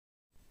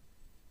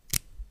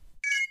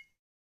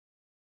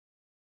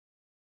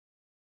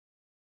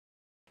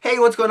Hey,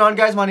 what's going on,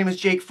 guys? My name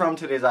is Jake from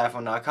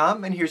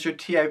today'siPhone.com, and here's your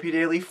TIP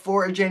Daily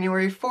for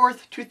January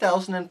 4th,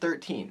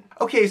 2013.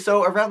 Okay,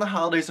 so around the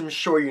holidays, I'm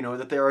sure you know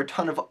that there are a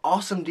ton of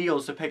awesome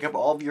deals to pick up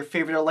all of your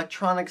favorite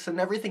electronics and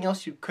everything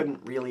else you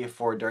couldn't really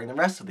afford during the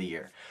rest of the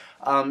year.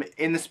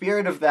 In the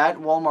spirit of that,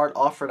 Walmart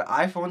offered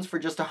iPhones for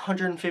just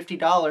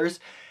 $150,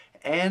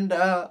 and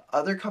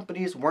other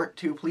companies weren't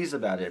too pleased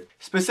about it.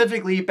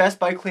 Specifically, Best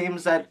Buy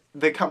claims that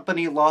the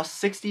company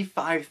lost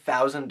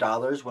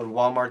 $65,000 when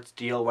Walmart's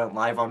deal went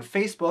live on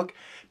Facebook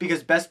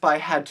because Best Buy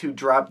had to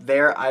drop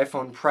their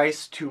iPhone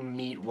price to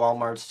meet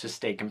Walmart's to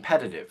stay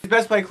competitive.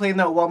 Best Buy claimed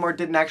that Walmart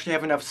didn't actually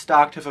have enough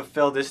stock to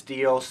fulfill this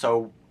deal,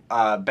 so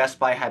Best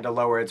Buy had to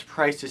lower its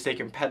price to stay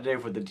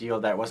competitive with the deal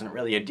that wasn't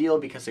really a deal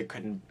because it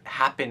couldn't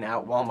happen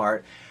at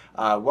Walmart.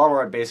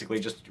 Walmart basically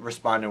just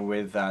responded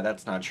with,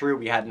 that's not true,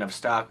 we had enough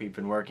stock, we've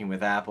been working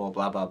with Apple,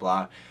 blah blah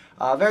blah.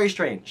 Very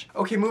strange.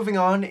 Okay, moving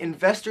on,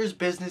 Investors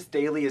Business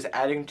Daily is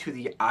adding to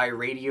the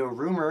iRadio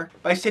rumor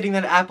by stating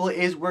that Apple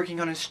is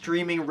working on a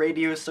streaming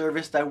radio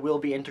service that will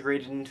be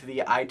integrated into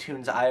the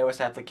iTunes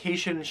iOS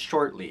application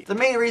shortly. The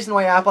main reason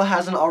why Apple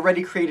hasn't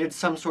already created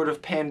some sort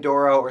of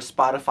Pandora or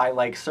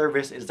Spotify-like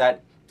service is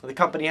that the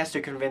company has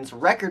to convince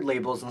record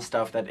labels and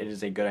stuff that it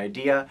is a good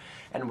idea,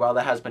 and while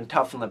that has been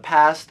tough in the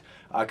past,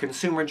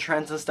 consumer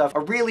trends and stuff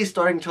are really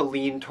starting to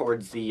lean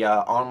towards the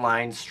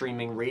online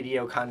streaming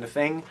radio kind of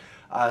thing.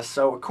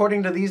 So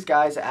according to these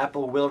guys,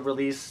 Apple will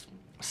release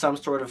some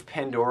sort of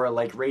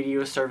Pandora-like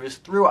radio service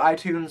through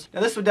iTunes.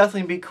 Now this would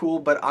definitely be cool,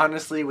 but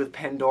honestly with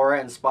Pandora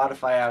and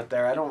Spotify out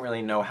there, I don't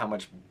really know how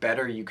much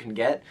better you can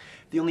get.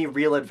 The only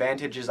real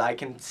advantages I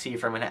can see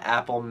from an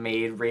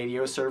Apple-made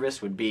radio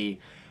service would be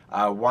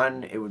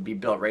one, it would be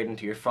built right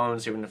into your phone,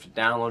 so you wouldn't have to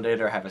download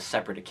it or have a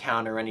separate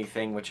account or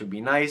anything, which would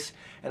be nice.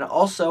 And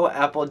also,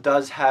 Apple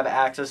does have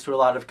access to a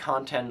lot of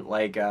content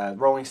like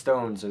Rolling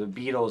Stones or the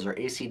Beatles or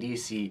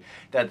AC/DC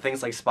that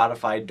things like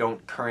Spotify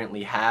don't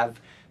currently have.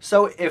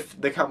 So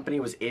if the company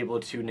was able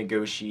to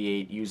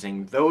negotiate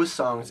using those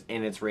songs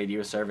in its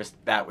radio service,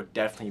 that would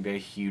definitely be a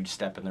huge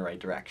step in the right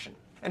direction.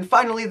 And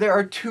finally, there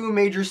are two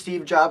major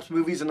Steve Jobs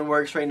movies in the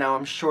works right now,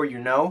 I'm sure you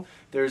know.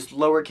 There's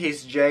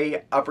lowercase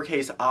j,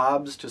 uppercase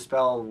jOBS to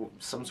spell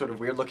some sort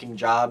of weird looking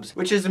jobs,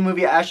 which is a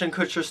movie Ashton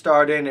Kutcher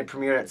starred in. It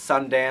premiered at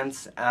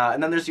Sundance.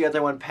 And then there's the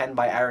other one penned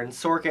by Aaron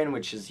Sorkin,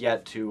 which is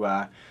yet to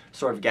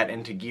sort of get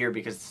into gear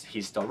because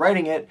he's still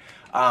writing it.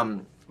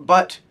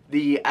 But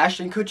the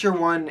Ashton Kutcher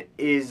one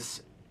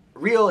is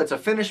real, it's a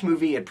finished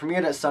movie, it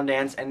premiered at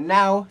Sundance, and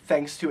now,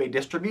 thanks to a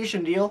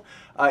distribution deal,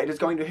 it is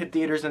going to hit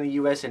theaters in the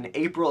US in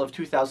April of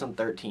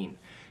 2013.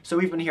 So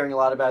we've been hearing a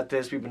lot about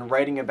this, we've been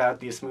writing about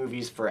these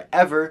movies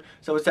forever,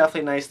 so it's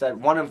definitely nice that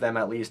one of them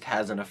at least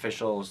has an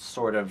official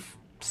sort of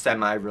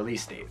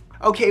semi-release date.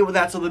 Okay, well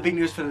that's all the big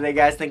news for today,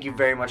 guys. Thank you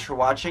very much for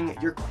watching.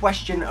 Your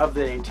question of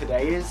the day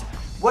today is,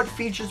 what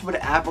features would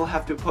Apple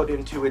have to put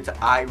into its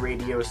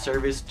iRadio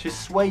service to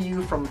sway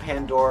you from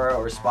Pandora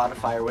or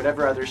Spotify or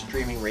whatever other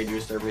streaming radio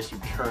service you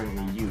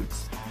currently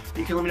use?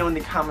 You can let me know in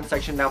the comment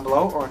section down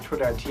below or on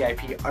Twitter at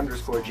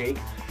 @TIP_Jake.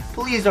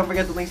 Please don't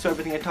forget the links to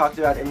everything I talked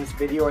about in this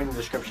video in the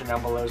description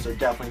down below, so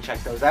definitely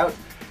check those out.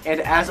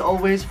 And as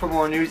always, for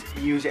more news,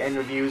 views, and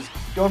reviews,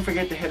 don't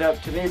forget to hit up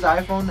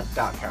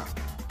today'siPhone.com.